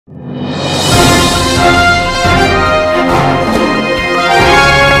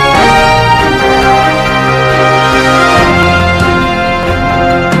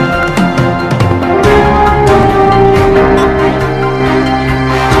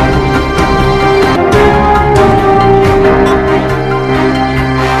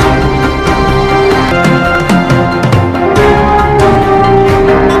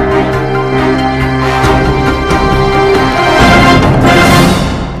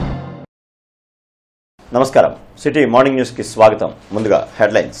నమస్కారం city morning news కి స్వాగతం ముందుగా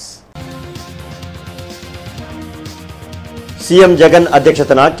హెడ్లైన్స్ సీఎం జగన్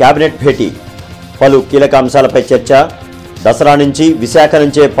అధ్యక్షతన కేబినెట్ భేటీ పలు కీలక అంశాలపై చర్చ దసరా నుంచి విశాఖ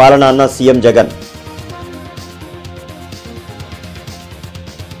నుంచే పాలన అన్న సీఎం జగన్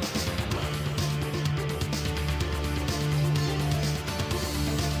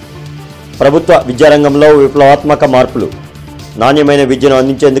ప్రభుత్వ విద్యారంగంలో విప్లవాత్మక మార్పులు నాణ్యమైన విద్యను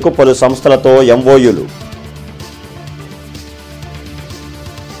అందించేందుకు పలు సంస్థలతో ఎంఓయూలు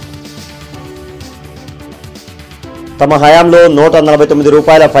తమ హయాంలో 149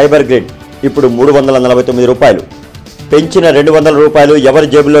 రూపాయల ఫైబర్ గ్రిడ్ ఇప్పుడు 349 రూపాయలు పెంచిన 200 రూపాయలు ఎవరి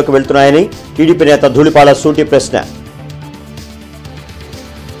జేబుల్లోకి వెళ్తున్నాయని టీడీపీ నేత ధూళిపాల సూటి ప్రశ్న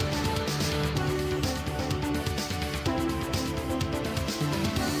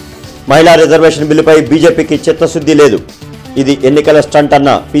మహిళా రిజర్వేషన్ బిల్లుపై బీజేపీకి చిత్తశుద్ధి లేదు ఇది ఎన్నికల స్టంట్ అన్న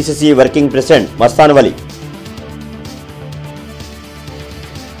పీసీసీ వర్కింగ్ ప్రెసిడెంట్ మస్తాన్ వలి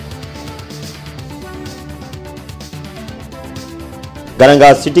ఘనంగా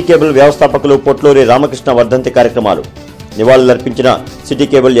సిటీ కేబుల్ వ్యవస్థాపకులు పొట్లూరి రామకృష్ణ వర్ధంతి కార్యక్రమాలు నివాళులర్పించిన సిటీ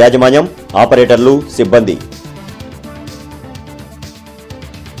కేబుల్ యాజమాన్యం ఆపరేటర్లు సిబ్బంది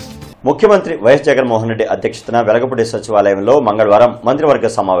ముఖ్యమంత్రి వైఎస్ జగన్మోహన్ రెడ్డి అధ్యక్షతన వెలగపూడి సచివాలయంలో మంగళవారం మంత్రివర్గ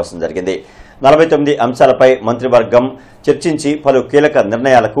సమావేశం జరిగింది 49 అంశాలపై మంత్రివర్గం చర్చించి పలు కీలక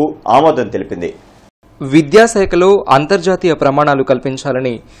నిర్ణయాలకు ఆమోదం తెలిపింది విద్యాశాఖలో అంతర్జాతీయ ప్రమాణాలు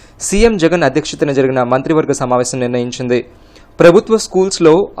కల్పించాలని సీఎం జగన్ అధ్యక్షతన జరిగిన మంత్రివర్గ సమావేశం నిర్ణయించింది ప్రభుత్వ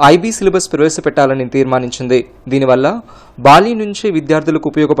స్కూల్స్లో ఐబీ సిలబస్ ప్రవేశపెట్టాలని తీర్మానించింది దీనివల్ల బాల్యం నుంచే విద్యార్థులకు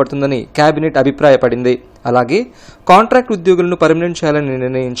ఉపయోగపడుతుందని కేబినెట్ అభిప్రాయపడింది అలాగే కాంట్రాక్ట్ ఉద్యోగులను పర్మనెంట్ చేయాలని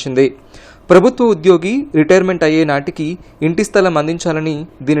నిర్ణయించింది ప్రభుత్వ ఉద్యోగి రిటైర్మెంట్ అయ్యే నాటికి ఇంటి స్థలం అందించాలని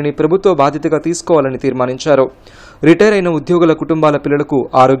దీనిని ప్రభుత్వ బాధ్యతగా తీసుకోవాలని తీర్మానించారు రిటైర్ అయిన ఉద్యోగుల కుటుంబాల పిల్లలకు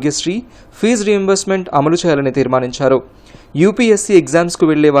ఆరోగ్యశ్రీ ఫీజు రీయింబర్స్మెంట్ అమలు చేయాలని తీర్మానించారు యూపీఎస్సీ ఎగ్జామ్స్కు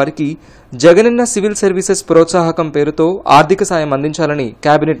వెళ్లే వారికి జగనన్న సివిల్ సర్వీసెస్ ప్రోత్సాహకం పేరుతో ఆర్థిక సాయం అందించాలని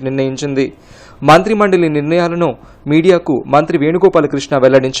కేబినెట్ నిర్ణయించింది మంత్రిమండలి నిర్ణయాలను మీడియాకు మంత్రి వేణుగోపాలకృష్ణ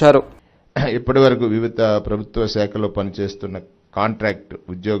వెల్లడించారు ఇప్పటివరకు వివిధ ప్రభుత్వ శాఖల్లో పనిచేస్తున్న కాంట్రాక్ట్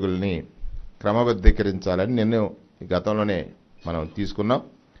ఉద్యోగుల్ని క్రమబద్ధీకరించాలని నిర్ణయం గతంలోనే మనం తీసుకున్నాం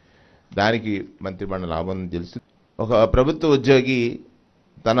దానికి మంత్రిమండలి ఆమోదం తెలుసు ఒక ప్రభుత్వ ఉద్యోగి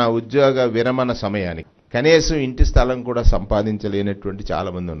తన ఉద్యోగ విరమణ సమయానికి కనీసం ఇంటి స్థలం కూడా సంపాదించలేనటువంటి చాలా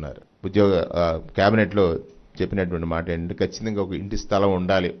మంది ఉన్నారు ఉద్యోగ కేబినెట్లో చెప్పినటువంటి మాట ఏంటంటే ఖచ్చితంగా ఒక ఇంటి స్థలం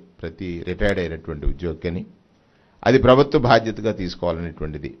ఉండాలి ప్రతి రిటైర్డ్ అయినటువంటి ఉద్యోగిని అది ప్రభుత్వ బాధ్యతగా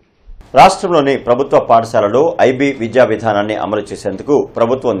తీసుకోవాలనేటువంటిది రాష్ట్రంలోని ప్రభుత్వ పాఠశాలలో ఐబీ విద్యా విధానాన్ని అమలు చేసేందుకు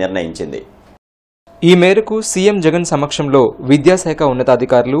ప్రభుత్వం నిర్ణయించింది ఈ మేరకు సీఎం జగన్ సమక్షంలో విద్యాశాఖ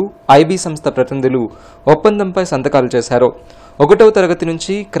ఉన్నతాధికారులు ఐబీ సంస్థ ప్రతినిధులు ఒప్పందంపై సంతకాలు చేశారు 1వ తరగతి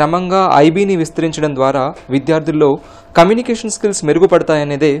నుంచి క్రమంగా ఐబీని విస్తరించడం ద్వారా విద్యార్థుల్లో కమ్యూనికేషన్ స్కిల్స్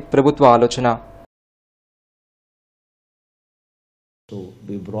మెరుగుపడతాయనేదే ప్రభుత్వ ఆలోచన So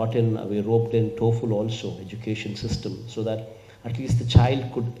we roped in TOEFL also, education system, so that at least the child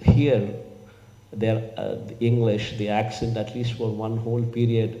could hear their the English, the accent, at least for one whole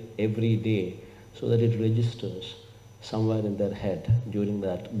period every day, so that it registers somewhere in their head during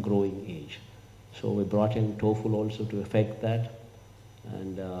that growing age. So we brought in TOEFL also to effect that,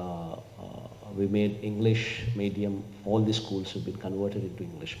 and we made English medium, all the schools have been converted into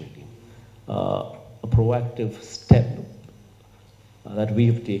English medium. A proactive step that we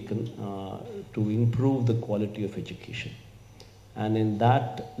have taken to improve the quality of education. And in that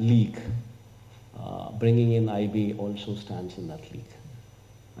league, bringing in IB also stands in that league.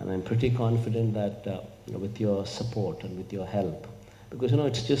 And I'm pretty confident that with your support and with your help, because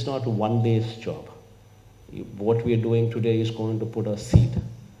it's just not one day's job. What we are doing today is going to put a seed.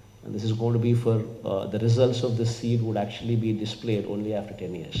 And this is going to be for, the results of this seed would actually be displayed only after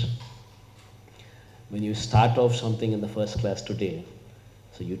 10 years. When you start off something in the first class today,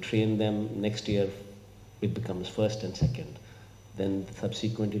 so you train them, next year it becomes first and second. Then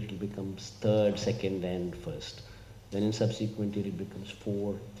subsequently it becomes third, second and first. Then in subsequent year it becomes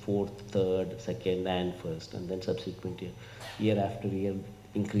fourth, third, second and first. And then subsequent year after year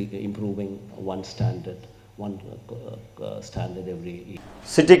improving one standard every year.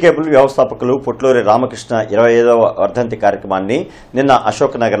 City cable వ్యవస్థాపకులు పొట్లూరి రామకృష్ణ 25వ వర్ధంతి కార్యక్రమాన్ని నిన్న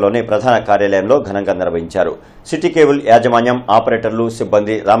అశోక్ నగర్లోని ప్రధాన కార్యాలయంలో ఘనంగా నిర్వహించారు city cable యాజమాన్యం ఆపరేటర్లు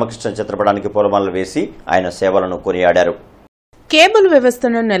సిబ్బంది రామకృష్ణ చిత్రపటానికి పూలమాలలు వేసి ఆయన సేవలను కొనియాడారు కేబుల్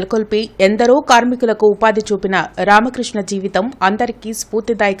వ్యవస్థను నెలకొల్పి ఎందరో కార్మికులకు ఉపాధి చూపిన రామకృష్ణ జీవితం అందరికీ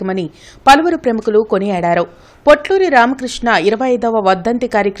స్ఫూర్తిదాయకమని పలువురు ప్రముఖులు కొనియాడారు. పొట్లూరి రామకృష్ణ 25వ వర్ధంతి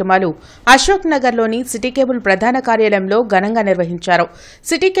కార్యక్రమాలు అశోక్ నగర్లోని సిటీ కేబుల్ ప్రధాన కార్యాలయంలో ఘనంగా నిర్వహించారు.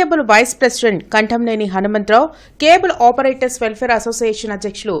 City cable vice president Kantamneni Hanumantharao, cable operators welfare association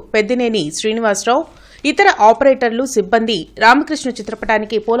అధ్యక్షులు పెద్దినేని శ్రీనివాసరావు, ఇతర ఆపరేటర్లు, సిబ్బంది రామకృష్ణ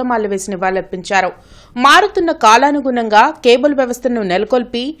చిత్రపటానికి పూలమాలలు వేసి నివాళులర్పించారు. మారుతున్న కాలానుగుణంగా కేబుల్ వ్యవస్థను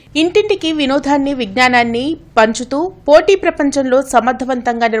నెలకొల్పి ఇంటింటికి వినోదాన్ని, విజ్ఞానాన్ని పంచుతూ పోటీ ప్రపంచంలో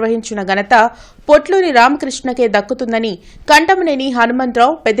సమర్థవంతంగా నిర్వహించిన ఘనత పొట్లూరి రామకృష్ణకే దక్కుతుందని కంఠంనేని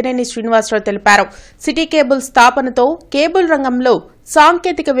హనుమంతరావు, పెద్దినేని శ్రీనివాసరావు తెలిపారు. సిటీ కేబుల్ స్థాపనతో కేబుల్ రంగంలో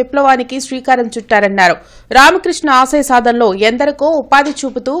సాంకేతిక విప్లవానికి శ్రీకారం చుట్టారన్నారు. రామకృష్ణ ఆశయ సాధనలో ఎందరికో ఉపాధి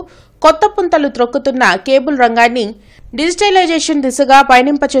చూపుతూ కొత్త పుంతలు త్రొక్కుతున్న కేబుల్ రంగాన్ని డిజిటలైజేషన్ దిశగా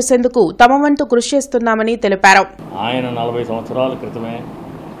పయనింపచేసేందుకు తమ వంతు కృషి చేస్తున్నామని తెలిపారు. ఆయన 40 సంవత్సరాల క్రితమే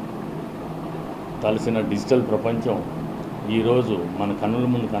తలసిన డిజిటల్ ప్రపంచం ఈరోజు మన కన్నుల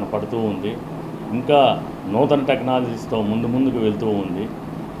ముందు కనపడుతూ ఉంది. ఇంకా నూతన టెక్నాలజీస్తో ముందుకు వెళ్తూ ఉంది.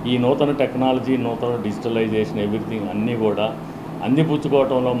 ఈ నూతన టెక్నాలజీ, నూతన డిజిటలైజేషన్, ఎవ్రీథింగ్ అన్నీ కూడా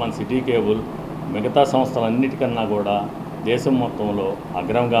అందిపుచ్చుకోవడంలో మన సిటీ కేబుల్ మిగతా సంస్థలన్నిటికన్నా కూడా దేశం మొత్తంలో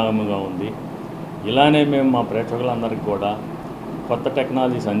అగ్రగామిగా ఉంది. ఇలానే మేము మా ప్రేక్షకులందరికీ కూడా కొత్త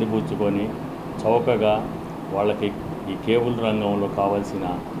టెక్నాలజీస్ అందిపుచ్చుకొని చౌకగా వాళ్ళకి ఈ కేబుల్ రంగంలో కావాల్సిన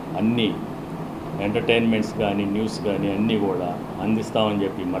అన్ని ఎంటర్టైన్మెంట్స్ కానీ, న్యూస్ కానీ అన్నీ కూడా అందిస్తామని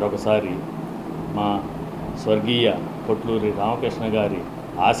చెప్పి మరొకసారి మా స్వర్గీయ పొట్లూరి రామకృష్ణ గారి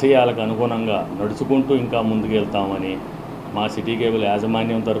ఆశయాలకు అనుగుణంగా నడుచుకుంటూ ఇంకా ముందుకు వెళ్తామని మా సిటీ కేబుల్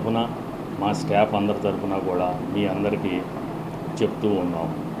యాజమాన్యం తరఫున, మా స్టాఫ్ అందరి తరఫున కూడా మీ అందరికీ చెప్తూ ఉన్నాం.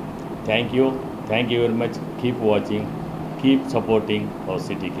 Thank you very much. Keep watching, keep supporting hour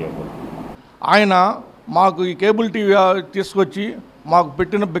city cable. ఆయన మాకు ఈ కేబుల్ టీవీ తీసుకొచ్చి మాకు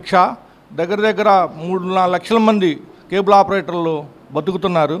పెట్టిన భిక్ష దగ్గర 3-4 లక్షల మంది కేబుల్ ఆపరేటర్లు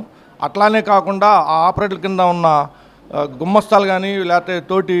బతుకుతున్నారు. అట్లానే కాకుండా ఆ ఆపరేటర్ల కింద ఉన్న గుమ్మస్తాలు కానీ,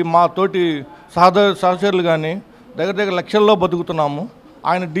 లేకపోతే మా తోటి సహచరులు కానీ దగ్గర లక్షల్లో బతుకుతున్నాము.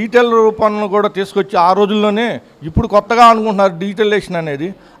 ఆయన డీటెయిల్ రూపాన్ని కూడా తీసుకొచ్చి ఆ రోజుల్లోనే, ఇప్పుడు కొత్తగా అనుకుంటున్నారు డిజిటలైజేషన్ అనేది,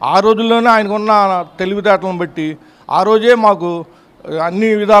 ఆ రోజుల్లోనే ఆయనకున్న తెలివితేటలను బట్టి ఆ రోజే మాకు అన్ని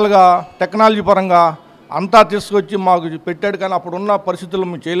విధాలుగా టెక్నాలజీ పరంగా అంతా తీసుకొచ్చి మాకు పెట్టాడు. కానీ అప్పుడున్న పరిస్థితులు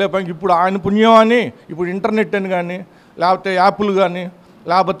మేము చేయలేకపోయాం. ఇప్పుడు ఆయన పుణ్యం అని ఇప్పుడు ఇంటర్నెట్ అని కానీ, లేకపోతే యాప్లు కానీ,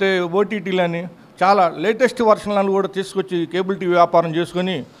 లేకపోతే ఓటీటీలు అని చాలా లేటెస్ట్ వర్షన్లను కూడా తీసుకొచ్చి కేబుల్ టీవీ వ్యాపారం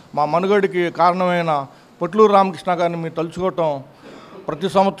చేసుకొని మా మనుగడికి కారణమైన పొట్లూరు రామకృష్ణ గారిని మీరు తలుచుకోవటం ప్రతి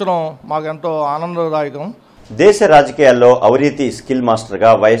సంవత్సరం మాకు ఎంతో ఆనందదాయకం. దేశ రాజకీయాల్లో అవినీతి స్కిల్ మాస్టర్గా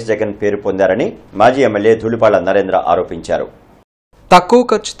వైఎస్ జగన్ పేరు పొందారని మాజీ ఎమ్మెల్యే ధూళిపాళ్ల నరేంద్ర ఆరోపించారు. తక్కువ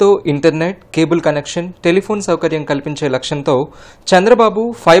ఖర్చుతో ఇంటర్నెట్, కేబుల్ కనెక్షన్, టెలిఫోన్ సౌకర్యం కల్పించే లక్ష్యంతో చంద్రబాబు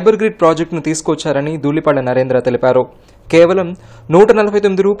ఫైబర్ గ్రిడ్ ప్రాజెక్టును తీసుకొచ్చారని ధూళిపాళ్ల నరేంద్ర తెలిపారు. కేవలం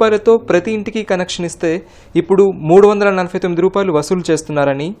 149 రూపాయలతో ప్రతి ఇంటికి కనెక్షన్ ఇస్తే ఇప్పుడు 349 రూపాయలు వసూలు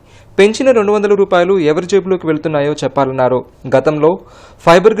చేస్తున్నారని, పెంచిన 200 రూపాయలు ఎవరి జేబులోకి వెళ్తున్నాయో చెప్పాలన్నారు. గతంలో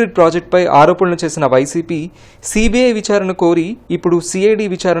ఫైబర్ గ్రిడ్ ప్రాజెక్టుపై ఆరోపణలు చేసిన వైసీపీ సిబిఐ విచారణ కోరి ఇప్పుడు సిఐడి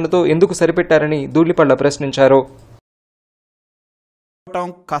విచారణతో ఎందుకు సరిపెట్టారని ధూళిపాళ్ల ప్రశ్నించారు.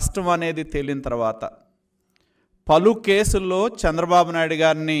 కష్టం అనేది తేలిన తర్వాత పలు కేసుల్లో చంద్రబాబు నాయుడు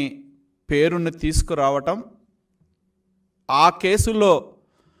గారిని పేరుని తీసుకురావటం, ఆ కేసుల్లో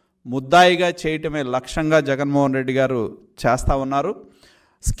ముద్దాయిగా చేయటమే లక్ష్యంగా జగన్మోహన్ రెడ్డి గారు చేస్తూ ఉన్నారు.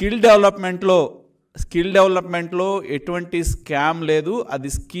 స్కిల్ డెవలప్మెంట్లో ఎటువంటి స్కామ్ లేదు, అది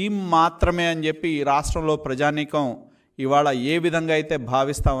స్కీమ్ మాత్రమే అని చెప్పి ఈ రాష్ట్రంలో ప్రజానీకం ఇవాళ ఏ విధంగా అయితే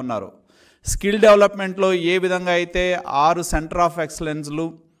భావిస్తూ ఉన్నారు. స్కిల్ డెవలప్మెంట్లో ఏ విధంగా అయితే 6 సెంటర్ ఆఫ్ ఎక్సలెన్స్లు,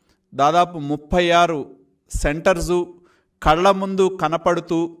 దాదాపు 36 సెంటర్సు కళ్ళ ముందు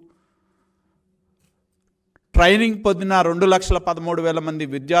కనపడుతూ ట్రైనింగ్ పొందిన 2,13,000 మంది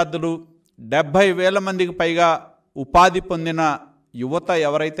విద్యార్థులు, 70,000 మందికి పైగా ఉపాధి పొందిన యువత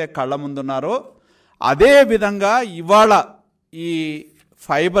ఎవరైతే కళ్ళ ముందున్నారో, అదే విధంగా ఇవాళ ఈ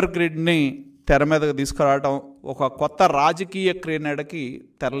ఫైబర్ గ్రిడ్ని తెర మీదకు తీసుకురావడం ఒక కొత్త రాజకీయ క్రీడకి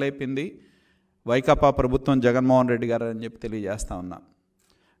తెరలేపింది వైకాపా ప్రభుత్వం, జగన్మోహన్ రెడ్డి గారు అని చెప్పి తెలియజేస్తా ఉన్నా.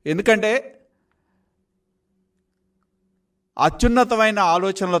 ఎందుకంటే అత్యున్నతమైన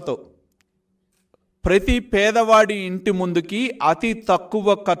ఆలోచనలతో ప్రతి పేదవాడి ఇంటి ముందుకి అతి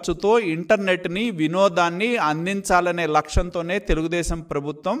తక్కువ ఖర్చుతో ఇంటర్నెట్ని, వినోదాన్ని అందించాలనే లక్ష్యంతోనే తెలుగుదేశం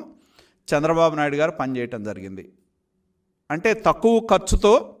ప్రభుత్వం, చంద్రబాబు నాయుడు గారు పనిచేయటం జరిగింది. అంటే తక్కువ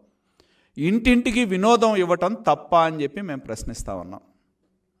ఖర్చుతో ఇంటింటికి వినోదం ఇవ్వటం తప్ప అని చెప్పి మేము ప్రశ్నిస్తూ ఉన్నాం.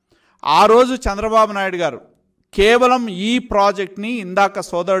 ఆ రోజు చంద్రబాబు నాయుడు గారు కేవలం ఈ ప్రాజెక్ట్ని ఇందాక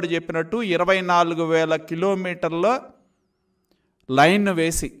సోదరుడు చెప్పినట్టు 24,000 కిలోమీటర్ల లైన్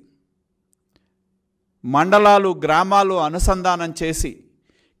వేసి మండలాలు గ్రామాలు అనుసంధానం చేసి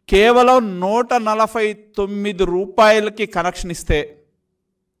కేవలం 149 రూపాయలకి కనెక్షన్ ఇస్తే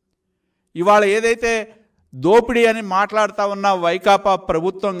ఇవాళ ఏదైతే దోపిడీ అని మాట్లాడుతూ ఉన్న వైకాపా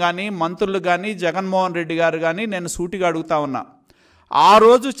ప్రభుత్వం కానీ మంత్రులు కానీ జగన్మోహన్ రెడ్డి గారు కానీ నేను సూటిగా అడుగుతా ఉన్నా, ఆ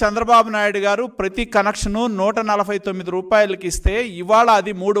రోజు చంద్రబాబు నాయుడు గారు ప్రతి కనెక్షను 149 రూపాయలకి ఇస్తే ఇవాళ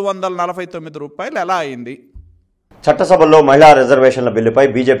అది 349 రూపాయలు ఎలా అయింది? చట్టసభలో మహిళా రిజర్వేషన్ల బిల్లుపై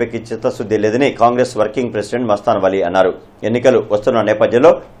బీజేపీకి చిత్తశుద్ధి లేదని కాంగ్రెస్ వర్కింగ్ ప్రెసిడెంట్ మస్తాన్ వలీ అన్నారు. ఎన్నికలు వస్తున్న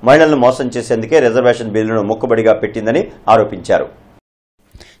నేపథ్యంలో మహిళలను మోసం చేసేందుకే రిజర్వేషన్ బిల్లును మొక్కుబడిగా పెట్టిందని ఆరోపించారు.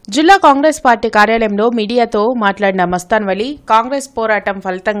 జిల్లా కాంగ్రెస్ పార్టీ కార్యాలయంలో మీడియాతో మాట్లాడిన మస్తాన్ వలీ కాంగ్రెస్ పోరాటం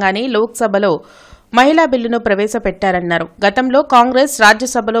ఫలితంగానే లోక్సభలో మహిళా బిల్లును ప్రవేశపెట్టారన్నారు. గతంలో కాంగ్రెస్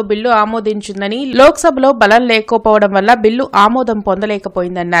రాజ్యసభలో బిల్లు ఆమోదించిందని, లోక్సభలో బలం లేకపోవడం వల్ల బిల్లు ఆమోదం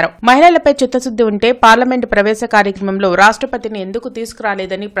పొందలేకపోయిందన్నారు. మహిళలపై చిత్తశుద్ది ఉంటే పార్లమెంటు ప్రవేశ కార్యక్రమంలో రాష్ట్రపతిని ఎందుకు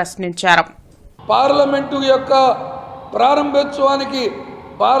తీసుకురాలేదని ప్రశ్నించారు. పార్లమెంటు యొక్క ప్రారంభోత్సవానికి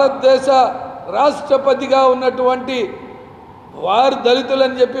భారతదేశ రాష్ట్రపతిగా ఉన్నటువంటి వారు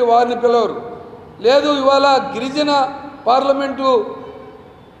దళితులని చెప్పి వారిని పిలవరు. లేదు, ఇవాళ గిరిజన పార్లమెంటు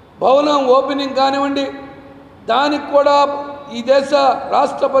భవనం ఓపెనింగ్ కానివ్వండి, దానికి కూడా ఈ దేశ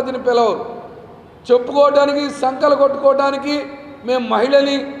రాష్ట్రపతిని పిలవరు. చెప్పుకోవడానికి, సంకలు కొట్టుకోవడానికి మేము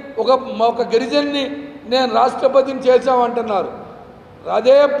మహిళని ఒక గిరిజన్ని నేను రాష్ట్రపతిని చేశామంటున్నారు.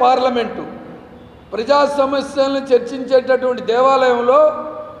 అదే పార్లమెంటు ప్రజా సమస్యలను చర్చించేటటువంటి దేవాలయంలో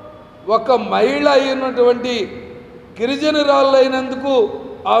ఒక మహిళ అయినటువంటి గిరిజనురాళ్ళు అయినందుకు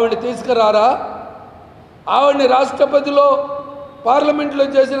ఆవిడని తీసుకురారా? ఆవిడని రాష్ట్రపతిలో పార్లమెంట్లో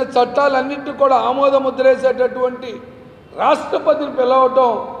చేసిన చట్టాలన్నింటినీ కూడా ఆమోద ముద్రేసేటటువంటి రాష్ట్రపతిని పిలవటం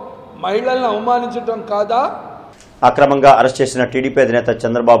మహిళలను అవమానించడం కాదా? అక్రమంగా అరెస్ట్ చేసిన టీడీపీ అధినేత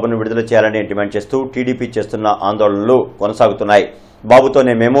చంద్రబాబును విడుదల చేయాలని డిమాండ్ చేస్తూ టీడీపీ చేస్తున్న ఆందోళనలు కొనసాగుతున్నాయి.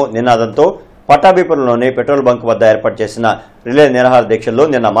 బాబుతోనే మేము నినాదంతో పట్టాభిపురంలోని పెట్రోల్ బంక్ వద్ద ఏర్పాటు చేసిన రిలే నిరాహార దీక్షల్లో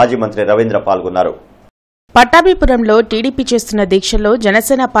నిన్న మాజీ మంత్రి రవీంద్ర పాల్గొన్నారు. పట్టాభిపురంలో టీడీపీ చేస్తున్న దీక్షల్లో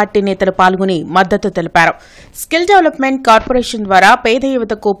జనసేన పార్టీ నేతలు పాల్గొని మద్దతు తెలిపారు. స్కిల్ డెవలప్మెంట్ కార్పొరేషన్ ద్వారా పేద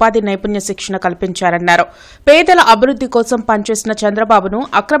యువతకు ఉపాధి నైపుణ్య శిక్షణ కల్పించారన్నారు. పేదల అభివృద్ది కోసం పనిచేసిన చంద్రబాబును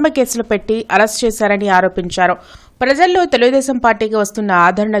అక్రమ కేసులు పెట్టి అరెస్ట్ చేశారని ఆరోపించారు. ప్రజల్లో తెలుగుదేశం పార్టీకి వస్తున్న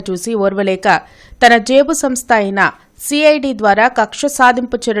ఆదరణ చూసి ఓర్వలేక తన జేబు సంస్థ అయిన సిఐడి ద్వారా కక్ష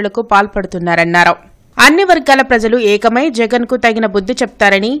సాధింపు చర్యలకు పాల్పడుతున్నారన్నారు. అన్ని వర్గాల ప్రజలు ఏకమై జగన్ కు తగిన బుద్ది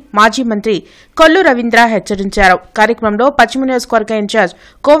చెప్తారని మాజీ మంత్రి కొల్లు రవీంద్ర హెచ్చరించారు. కార్యక్రమంలో పశ్చిమ నియోజకవర్గ ఇన్ఛార్జ్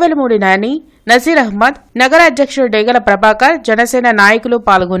కోవెలమూడి నాని, నజీర్ అహ్మద్, నగర అధ్యక్షుడు డేగల ప్రభాకర్, జనసేన నాయకులు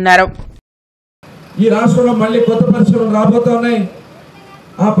పాల్గొన్నారు. ఈ రాష్ట్రంలో మళ్లీ కొత్త పరిశ్రమలు రాబోతున్నాయి.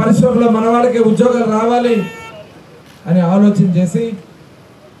 ఆ పరిశ్రమలో మన వాళ్ళకి ఉద్యోగాలు రావాలి అని ఆలోచన చేసి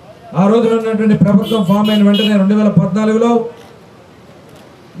ఆ రోజున ఉన్నటువంటి ప్రభుత్వం ఫామ్ అయిన వెంటనే 2014లో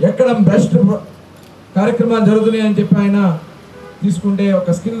ఎక్కడ బెస్ట్ కార్యక్రమాలు జరుగుతున్నాయని చెప్పి ఆయన తీసుకుంటే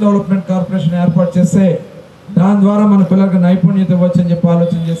ఒక స్కిల్ డెవలప్మెంట్ కార్పొరేషన్ ఏర్పాటు చేస్తే దాని ద్వారా మన పిల్లలకు నైపుణ్యత ఇవ్వచ్చని చెప్పి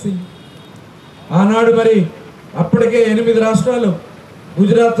ఆలోచన చేసి ఆనాడు మరి అప్పటికే 8 రాష్ట్రాలు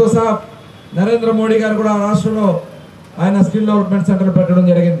గుజరాత్తో సహా నరేంద్ర మోడీ గారు కూడా ఆ రాష్ట్రంలో ఆయన స్కిల్ డెవలప్మెంట్ సెంటర్ పెట్టడం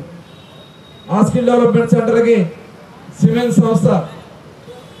జరిగింది. ఆ స్కిల్ డెవలప్మెంట్ సెంటర్కి సిమెన్స్ సంస్థ,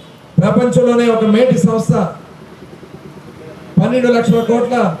 ప్రపంచంలోనే ఒక మేటి సంస్థ 12 లక్షల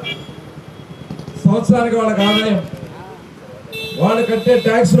కోట్ల సంవత్సరానికి వాళ్ళకి ఆదాయం, వాళ్ళు కట్టే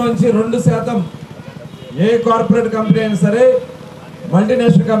ట్యాక్స్ నుంచి 2%, ఏ కార్పొరేట్ కంపెనీ అయినా సరే,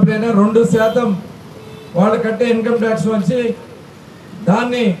 మల్టీనేషనల్ కంపెనీ అయినా 2% వాళ్ళు కట్టే ఇన్కమ్ ట్యాక్స్ నుంచి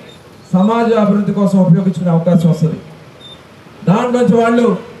దాన్ని సమాజ అభివృద్ధి కోసం ఉపయోగించుకునే అవకాశం వస్తుంది. దాంట్లోంచి వాళ్ళు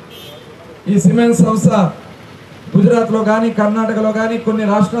ఈ సిమెంట్ సంస్థ గుజరాత్లో కానీ కర్ణాటకలో కానీ కొన్ని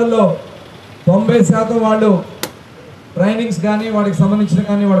రాష్ట్రాల్లో 90% వాళ్ళు ట్రైనింగ్స్ కానీ వాటికి సంబంధించిన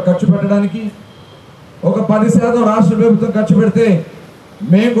కానీ వాళ్ళు ఖర్చు పెట్టడానికి, ఒక 10% రాష్ట్ర ప్రభుత్వం ఖర్చు పెడితే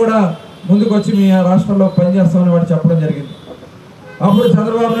మేము కూడా ముందుకు వచ్చి మీ రాష్ట్రంలో పనిచేస్తామని వాడు చెప్పడం జరిగింది. అప్పుడు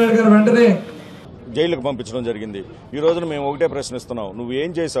చంద్రబాబు నాయుడు గారు వెంటనే జైలుకు పంపించడం జరిగింది. ఈ రోజున మేము ఒకటే ప్రశ్నిస్తున్నాం, నువ్వు ఏం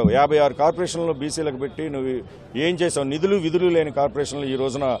చేసావు? 56 కార్పొరేషన్లు బీసీలకు పెట్టి నువ్వు ఏం చేసావు? నిధులు విధులు లేని కార్పొరేషన్లు ఈ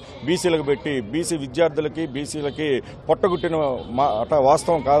రోజున బీసీలకు పెట్టి బీసీ విద్యార్థులకి బీసీలకి పొట్టగుట్టిన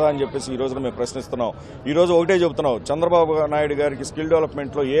వాస్తవం కాదా అని చెప్పేసి ఈ రోజున మేము ప్రశ్నిస్తున్నాం. ఈ రోజు ఒకటే చెబుతున్నావు, చంద్రబాబు నాయుడు గారికి స్కిల్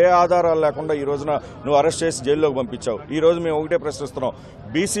డెవలప్మెంట్లో ఏ ఆధారాలు లేకుండా ఈ రోజున నువ్వు అరెస్ట్ చేసి జైల్లోకి పంపించావు. ఈ రోజు మేము ఒకటే ప్రశ్నిస్తున్నాం,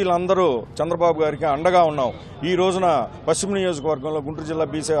 బీసీలందరూ చంద్రబాబు గారికి అండగా ఉన్నాం. ఈ రోజున పశ్చిమ నియోజకవర్గంలో గుంటూరు జిల్లా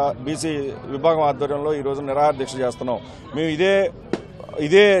బీసీ విభాగం ఆధ్వర్యంలో ఈ రోజు నిరాహార దీక్ష చేస్తున్నాం. మేము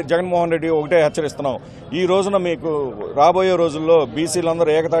ఇదే జగన్మోహన్ రెడ్డి ఒకటే హెచ్చరిస్తున్నాం, ఈ రోజున మీకు రాబోయే రోజుల్లో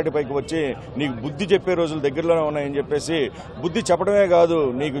బీసీలందరూ ఏకతాటిపైకి వచ్చి నీకు బుద్ధి చెప్పే రోజులు దగ్గరలోనే ఉన్నాయని చెప్పేసి బుద్ధి చెప్పడమే కాదు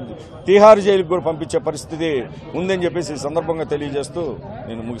నీకు తీహార్ జైలుకు కూడా పంపించే పరిస్థితి ఉందని చెప్పేసి ఈ సందర్భంగా తెలియజేస్తూ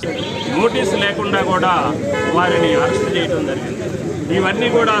నేను ముగిస్తాను. నోటీసు లేకుండా కూడా వారిని అరెస్ట్ చేయడం జరిగింది. ఇవన్నీ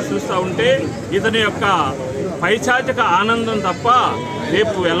కూడా చూస్తూ ఉంటే ఇతని యొక్క పైచాచిక ఆనందం తప్ప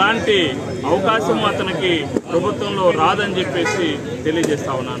రేపు ఎలాంటి అవకాశం అతనికి ప్రభుత్వంలో రాదని చెప్పేసి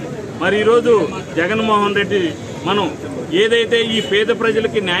తెలియజేస్తా ఉన్నాను. మరి ఈరోజు జగన్మోహన్ రెడ్డి మనం ఏదైతే ఈ పేద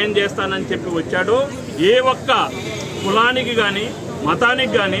ప్రజలకి న్యాయం చేస్తానని చెప్పి వచ్చాడో ఏ ఒక్క కులానికి కానీ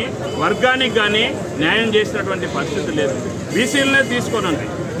మతానికి కానీ వర్గానికి కానీ న్యాయం చేసినటువంటి పరిస్థితి లేదు. బీసీలనే తీసుకోనండి,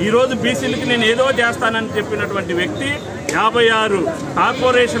 ఈరోజు బీసీలకి నేను ఏదో చేస్తానని చెప్పినటువంటి వ్యక్తి 56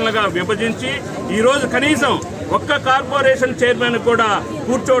 కార్పొరేషన్లుగా విభజించి ఈరోజు కనీసం ఒక్క కార్పొరేషన్ చైర్మన్ కూడా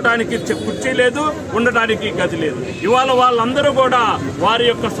కూర్చోవడానికి కుర్చీ లేదు, ఉండటానికి గది లేదు. ఇవాళ వాళ్ళందరూ కూడా వారి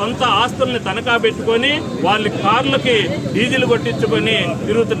యొక్క సొంత ఆస్తుల్ని తనఖా పెట్టుకొని వాళ్ళ కార్లకి డీజిల్ కొట్టించుకొని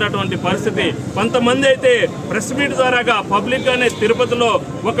తిరుగుతున్నటువంటి పరిస్థితి. కొంతమంది అయితే ప్రెస్ మీట్ ద్వారాగా పబ్లిక్ గానే తిరుపతిలో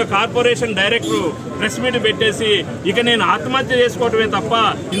ఒక కార్పొరేషన్ డైరెక్టర్ ప్రెస్ మీట్ పెట్టేసి ఇక నేను ఆత్మహత్య చేసుకోవటమే తప్ప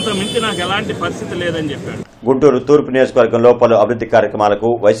ఇంత మించి నాకు ఎలాంటి పరిస్థితి లేదని చెప్పాడు. గుంటూరు తూర్పు నియోజకవర్గంలో పలు అభివృద్ధి కార్యక్రమాలకు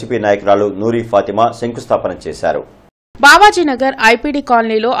వైసీపీ నాయకురాలు నూరి ఫాతిమా శంకుస్థాపన చేశారు. బావాజీనగర్ ఐపీడీ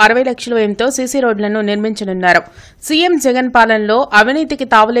కాలనీలో 60 లక్షల వ్యయంతో సీసీ రోడ్లను నిర్మించనున్నారు. సీఎం జగన్ పాలనలో అవినీతికి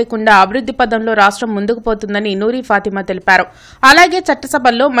తావులేకుండా అభివృద్ది పదంలో రాష్ట్రం ముందుకు పోతుందని నూరి ఫాతిమా తెలిపారు. అలాగే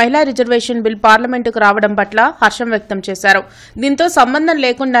చట్టసభల్లో మహిళా రిజర్వేషన్ బిల్ పార్లమెంటుకు రావడం పట్ల హర్షం వ్యక్తం చేశారు. దీంతో సంబంధం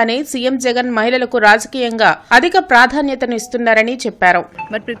లేకుండానే సీఎం జగన్ మహిళలకు రాజకీయంగా అధిక ప్రాధాన్యతను ఇస్తున్నారని చెప్పారు.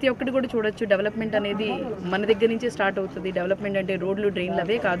 మరి ప్రతి ఒక్కటి కూడా చూడొచ్చు, డెవలప్మెంట్ అనేది మన దగ్గర నుంచే స్టార్ట్ అవుతుంది. డెవలప్మెంట్ అంటే రోడ్లు, డ్రైన్లు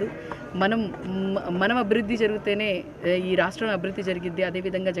అవే కాదు, మనం అభివృద్ధి జరిగితేనే ఈ రాష్ట్రం అభివృద్ధి జరిగిద్ది.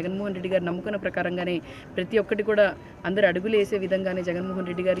 అదేవిధంగా జగన్మోహన్ రెడ్డి గారు నమ్ముకున్న ప్రకారంగానే ప్రతి ఒక్కటి కూడా అందరూ అడుగులు వేసే విధంగానే జగన్మోహన్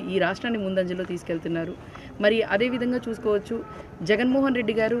రెడ్డి గారు ఈ రాష్ట్రాన్ని ముందంజలో తీసుకెళ్తున్నారు. మరి అదేవిధంగా చూసుకోవచ్చు, జగన్మోహన్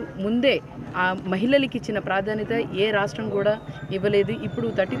రెడ్డి గారు ముందే ఆ మహిళలకి ఇచ్చిన ప్రాధాన్యత ఏ రాష్ట్రం కూడా ఇవ్వలేదు. ఇప్పుడు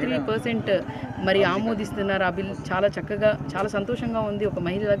 33% మరి ఆమోదిస్తున్నారు ఆ బిల్. చాలా చక్కగా, చాలా సంతోషంగా ఉంది. ఒక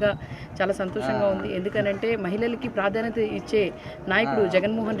మహిళగా చాలా సంతోషంగా ఉంది. ఎందుకనంటే మహిళలకి ప్రాధాన్యత ఇచ్చే నాయకుడు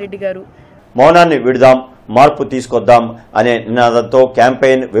జగన్మోహన్ రెడ్డి గారు. మౌనాన్ని విడుదాం, మార్పు తీసుకొద్దాం అనే నినాదంతో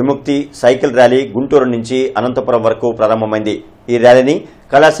క్యాంపెయిన్ విముక్తి సైకిల్ ర్యాలీ గుంటూరు నుంచి అనంతపురం వరకు ప్రారంభమైంది. ఈ ర్యాలీని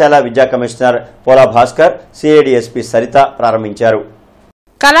కళాశాల విద్యా కమిషనర్ పోలా భాస్కర్, సిఐడిఎస్పీ సరిత ప్రారంభించారు.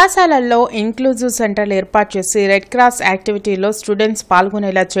 కళాశాలల్లో ఇంక్లూజివ్ సెంటర్లు ఏర్పాటు చేసి రెడ్ క్రాస్ యాక్టివిటీలో స్టూడెంట్స్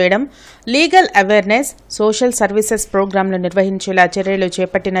పాల్గొనేలా చేయడం, లీగల్ అవేర్నెస్, సోషల్ సర్వీసెస్ ప్రోగ్రాంలు నిర్వహించేలా చర్యలు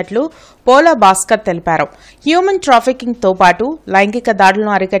చేపట్టినట్లు పోలా భాస్కర్ తెలిపారు. హ్యూమన్ ట్రాఫికింగ్తో పాటు లైంగిక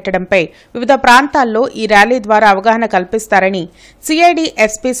దాడులను అరికట్టడంపై వివిధ ప్రాంతాల్లో ఈ ర్యాలీ ద్వారా అవగాహన కల్పిస్తారని సిఐడి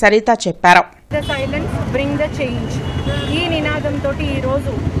ఎస్పీ సరిత చెప్పారు. ఈ నినాదంతో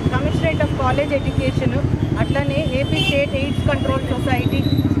ఈరోజు కమిషనరేట్ ఆఫ్ కాలేజ్ ఎడ్యుకేషన్, అట్లనే AP state AIDS control society,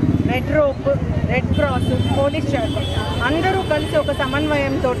 red rope, red cross, police శాఖ అందరూ కలిసి ఒక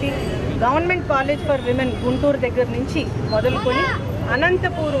సమన్వయంతో government college for women Guntur దగ్గర నుంచి మొదలుకొని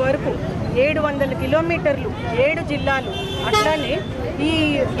అనంతపూర్ వరకు 700 కిలోమీటర్లు, 7 జిల్లాలు, అట్లానే ఈ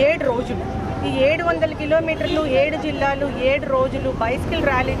 7 రోజులు, ఈ 700 కిలోమీటర్లు, 7 జిల్లాలు, 7 రోజులు బైసికల్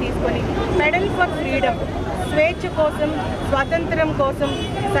ర్యాలీ తీసుకొని పెడల్ ఫర్ ఫ్రీడమ్, స్వేచ్ఛ కోసం, స్వాతంత్ర్యం కోసం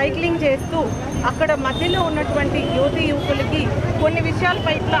సైక్లింగ్ చేస్తూ అక్కడ మధ్యలో ఉన్నటువంటి యువతీ యువకులకి కొన్ని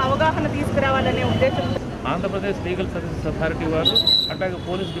విషయాలపై అవగాహన తీసుకురావాలనే ఉద్దేశం. ఆంధ్రప్రదేశ్ లీగల్ సర్వీసెస్ అథారిటీ వారు అట్లాగే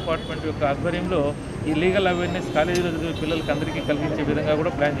పోలీస్ డిపార్ట్మెంట్ యొక్క ఆధ్వర్యంలో ఈ లీగల్ అవేర్నెస్ కాలేజీలో చదివే పిల్లలకి అందరికీ కలిగించే విధంగా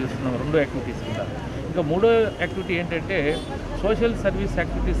కూడా ప్లాన్ చేస్తున్నాం 2 యాక్టివిటీస్ కింద. ఇంకా 3వ యాక్టివిటీ ఏంటంటే సోషల్ సర్వీస్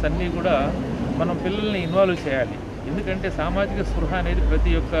యాక్టివిటీస్ అన్నీ కూడా మనం పిల్లల్ని ఇన్వాల్వ్ చేయాలి. ఎందుకంటే సామాజిక స్పృహ అనేది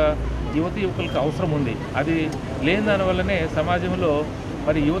ప్రతి ఒక్క యువతి యువకులకు అవసరం ఉంది. అది లేని దానివల్లనే సమాజంలో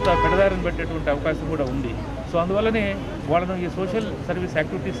మరి యువత పెడదారిని పెట్టేటువంటి అవకాశం కూడా ఉంది. సో అందువల్లనే వాళ్ళను ఈ సోషల్ సర్వీస్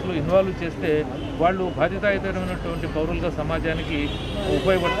యాక్టివిటీస్లో ఇన్వాల్వ్ చేస్తే వాళ్ళు బాధ్యతాయుతమైనటువంటి పౌరులుగా సమాజానికి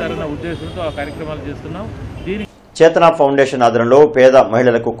ఉపయోగపడతారన్న ఉద్దేశంతో ఆ కార్యక్రమాలు చేస్తున్నాం. చేతన ఫౌండేషన్ ఆధ్వర్యంలో పేద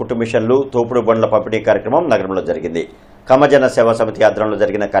మహిళలకు కుటుంబిషన్లు, తోపుడు బండ్ల పంపిణీ కార్యక్రమం నగరంలో జరిగింది. కమజన సేవా సమితి ఆధ్వర్యంలో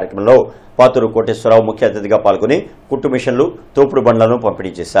జరిగిన కార్యక్రమంలో పాతూరు కోటేశ్వరరావు ముఖ్య అతిథిగా పాల్గొని కుటుంబిషన్లు, తోపుడు బండ్లను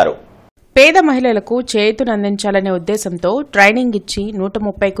పంపిణీ చేశారు. పేద మహిళలకు చేయూతనందించాలనే ఉద్దేశంతో ట్రైనింగ్ ఇచ్చి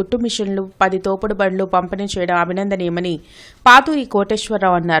 130 కుట్టు మిషన్లు, 10 తోపుడు బండ్లు పంపిణీ చేయడం అభినందనీయమని పాతూరి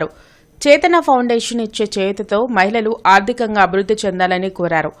కోటేశ్వరరావు అన్నారు. చేతన ఫౌండేషన్ ఇచ్చే చేయూతతో మహిళలు ఆర్థికంగా అభివృద్ది చెందాలని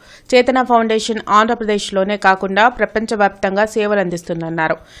కోరారు. చేతన ఫౌండేషన్ ఆంధ్రప్రదేశ్లోనే కాకుండా ప్రపంచవ్యాప్తంగా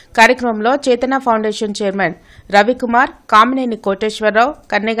సేవలందిస్తుందన్నారు. కార్యక్రమంలో చేతన ఫౌండేషన్ చైర్మన్ రవికుమార్, కామినేని కోటేశ్వరరావు,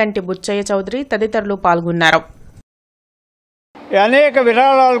 కన్నెగంటి బుచ్చయ్య చౌదరి తదితరులు పాల్గొన్నారు. అనేక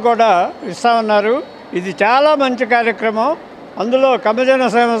విరాళాలు కూడా ఇస్తా ఉన్నారు. ఇది చాలా మంచి కార్యక్రమం. అందులో కమ్మజన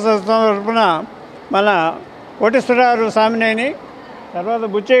సేవ తరఫున మన కోటేశ్వరరావు సామినేని, తర్వాత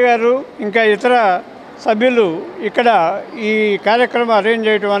బుచ్చయ్య గారు, ఇంకా ఇతర సభ్యులు ఇక్కడ ఈ కార్యక్రమం అరేంజ్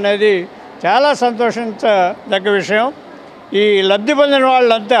చేయడం అనేది చాలా సంతోషించదగ్గ విషయం. ఈ లబ్ధి పొందిన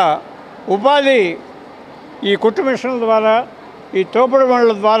వాళ్ళంతా ఉపాధి ఈ కుట్టు మిషన్ల ద్వారా, ఈ తోపుడు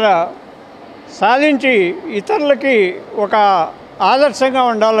బండ్ల ద్వారా సాధించి ఇతరులకి ఒక ఆదర్శంగా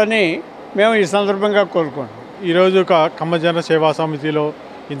ఉండాలని మేము ఈ సందర్భంగా కోరుకుంటున్నాం. ఈరోజు కమ్మజన సేవా సమితిలో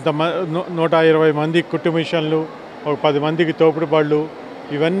 120 మంది కుట్టు మిషన్లు, ఒక 10 మందికి తోపుడు బళ్ళు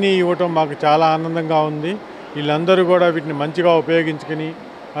ఇవన్నీ ఇవ్వటం మాకు చాలా ఆనందంగా ఉంది. వీళ్ళందరూ కూడా వీటిని మంచిగా ఉపయోగించుకుని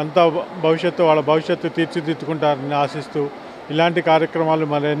అంతా వాళ్ళ భవిష్యత్తు తీర్చిదిద్దుకుంటారని ఆశిస్తూ ఇలాంటి కార్యక్రమాలు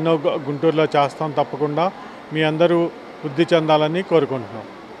మరెన్నో గుంటూరులో చేస్తాం. తప్పకుండా మీ అందరూ వృద్ధి చెందాలని కోరుకుంటున్నాం.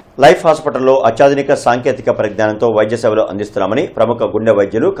 లైఫ్ హాస్పిటల్లో అత్యాధునిక సాంకేతిక పరిజ్ఞానంతో వైద్య సేవలు అందిస్తున్నామని ప్రముఖ గుండె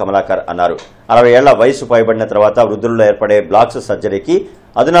వైద్యులు కమలాకర్ అన్నారు. 60 ఏళ్ల వయసు పైబడిన తర్వాత వృద్ధుల్లో ఏర్పడే బ్లాక్స్ సర్జరీకి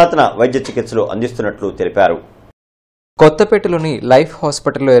అధునాతన వైద్య చికిత్సలు అందిస్తున్నట్లు తెలిపారు. కొత్తపేటలోని లైఫ్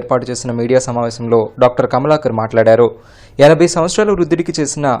హాస్పిటల్లో ఏర్పాటు చేసిన మీడియా సమావేశంలో డాక్టర్ కమలాకర్ మాట్లాడారు. 80 సంవత్సరాల వృద్ధుడికి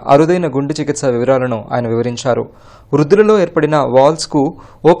చేసిన అరుదైన గుండె చికిత్స వివరాలను ఆయన వివరించారు. వృద్ధులలో ఏర్పడిన వాల్స్కు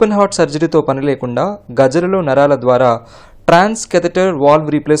ఓపెన్ హార్ట్ సర్జరీతో పని లేకుండా గజ్జలలో నరాల ద్వారా ట్రాన్స్ కెథెటర్ వాల్వ్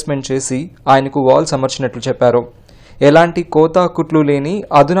రీప్లేస్మెంట్ చేసి ఆయనకు వాల్వ్స్ అమర్చినట్లు చెప్పారు. ఎలాంటి కోత కుట్లు లేని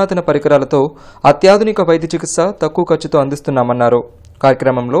అధునాతన పరికరాలతో అత్యాధునిక వైద్య చికిత్స తక్కువ ఖర్చుతో అందిస్తున్నామన్నారు.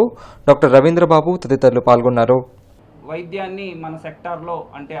 కార్యక్రమంలో డాక్టర్ రవీంద్రబాబు తదితరులు పాల్గొన్నారు. వైద్యాన్ని మన సెక్టార్లో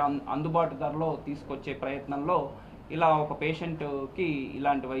అంటే అందుబాటు ధరలో తీసుకొచ్చే ప్రయత్నంలో ఇలా ఒక పేషెంట్కి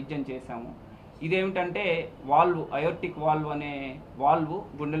ఇలాంటి వైద్యం చేశాము. ఇదేమిటంటే వాల్వ్, అయోర్టిక్ వాల్వ్ అనే వాల్వ్,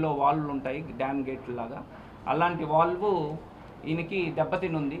 గుండెలో వాల్వ్లు ఉంటాయి డ్యామ్ గేట్లు లాగా, అలాంటి వాల్వ్ ఈయనకి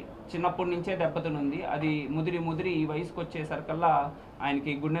దెబ్బతినుంది. చిన్నప్పటి నుంచే దెబ్బతినుంది. అది ముదిరి ఈ వయసుకు వచ్చేసరికల్లా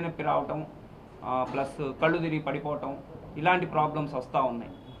ఆయనకి గుండె నొప్పి రావటం, ప్లస్ కళ్ళు తిరిగి పడిపోవటం, ఇలాంటి ప్రాబ్లమ్స్ వస్తూ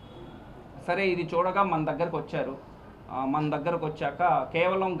ఉన్నాయి. సరే, ఇది చూడగా మన దగ్గరకు వచ్చారు. మన దగ్గరకు వచ్చాక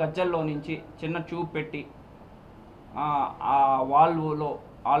కేవలం గజ్జల్లో నుంచి చిన్న ట్యూబ్ పెట్టి ఆ వాల్వ్లో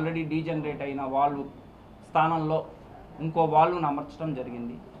ఆల్రెడీ డీజనరేట్ అయిన వాల్వ్ స్థానంలో ఇంకో వాల్వ్ను అమర్చడం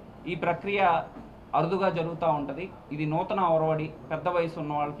జరిగింది. ఈ ప్రక్రియ అరుదుగా జరుగుతూ ఉంటుంది. ఇది నూతన ఒరవడి. పెద్ద వయసు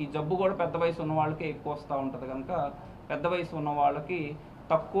ఉన్న వాళ్ళకి, జబ్బు కూడా పెద్ద వయసు ఉన్న వాళ్ళకే ఎక్కువ వస్తూ ఉంటుంది కనుక పెద్ద వయసు ఉన్న వాళ్ళకి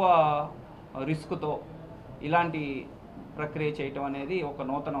తక్కువ రిస్క్తో ఇలాంటి ప్రక్రియ చేయటం అనేది ఒక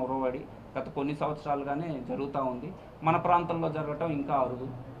నూతన ఒరవడి. గత కొన్ని సంవత్సరాలుగానే జరుగుతూ ఉంది. మన ప్రాంతంలో జరగటం ఇంకా అరుదు.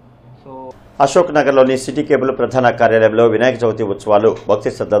 అశోక్ నగర్లోని సిటీ కేబుల్ ప్రధాన కార్యాలయంలో వినాయక చవితి ఉత్సవాలు భక్తి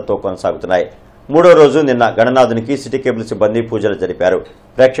శ్రద్ధలతో కొనసాగుతున్నాయి. 3వ రోజు నిన్న గణనాథునికి సిటీ కేబుల్ సిబ్బంది పూజలు జరిపారు.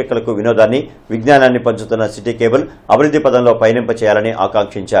 ప్రేక్షకులకు వినోదాన్ని, విజ్ఞానాన్ని పంచుతున్న సిటీ కేబుల్ అభివృద్ధి పదంలో పయనింప చేయాలని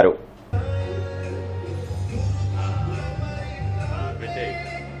ఆకాంక్షించారు.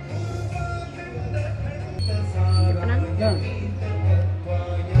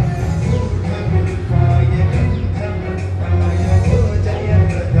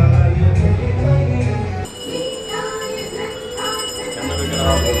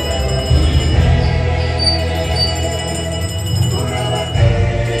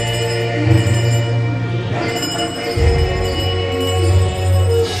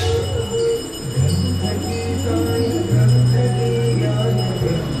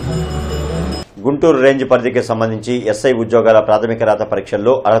 గుంటూరు రేంజ్ పరిధికి సంబంధించి ఎస్ఐ ఉద్యోగాల ప్రాథమిక రాత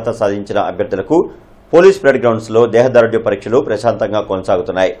పరీక్షల్లో అర్హత సాధించిన అభ్యర్థులకు పోలీస్ పరేడ్ గ్రౌండ్స్ లో దేహదారుఢ్య పరీక్షలు ప్రశాంతంగా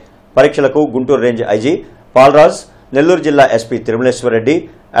కొనసాగుతున్నాయి. పరీక్షలకు గుంటూరు రేంజ్ ఐజీ పాల్రాజ్, నెల్లూరు జిల్లా SP Thirumaleswara Reddy,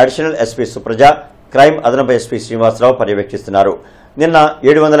 additional SP Supraja, crime అదనపు ఎస్పీ శ్రీనివాసరావు పర్యవేక్షిస్తున్నారు. నిన్న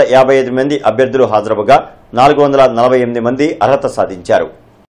 755 మంది అభ్యర్థులు హాజరవగా 448 మంది అర్హత సాధించారు.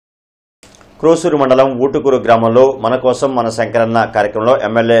 క్రోసూరు మండలం ఊటుకూరు గ్రామంలో మన కోసం మన శంకరన్న కార్యక్రమంలో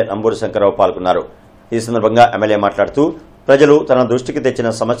ఎమ్మెల్యే నంబూరు శంకరరావు పాల్గొన్నారు. ఈ సందర్భంగా ఎమ్మెల్యే మాట్లాడుతూ ప్రజలు తన దృష్టికి తెచ్చిన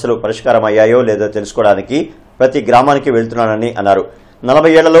సమస్యలు పరిష్కారమయ్యాయో లేదో తెలుసుకోవడానికి ప్రతి గ్రామానికి వెళ్తున్నానని అన్నారు.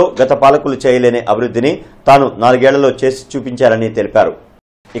 40 ఏళ్లలో గత పాలకులు చేయలేని అభివృద్ధిని తాను 4 ఏళ్లలో చేసి చూపించారని తెలిపారు.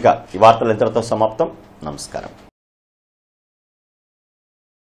 ఇక ఈ వార్తలు ఇంతటితో సమాప్తం. నమస్కారం.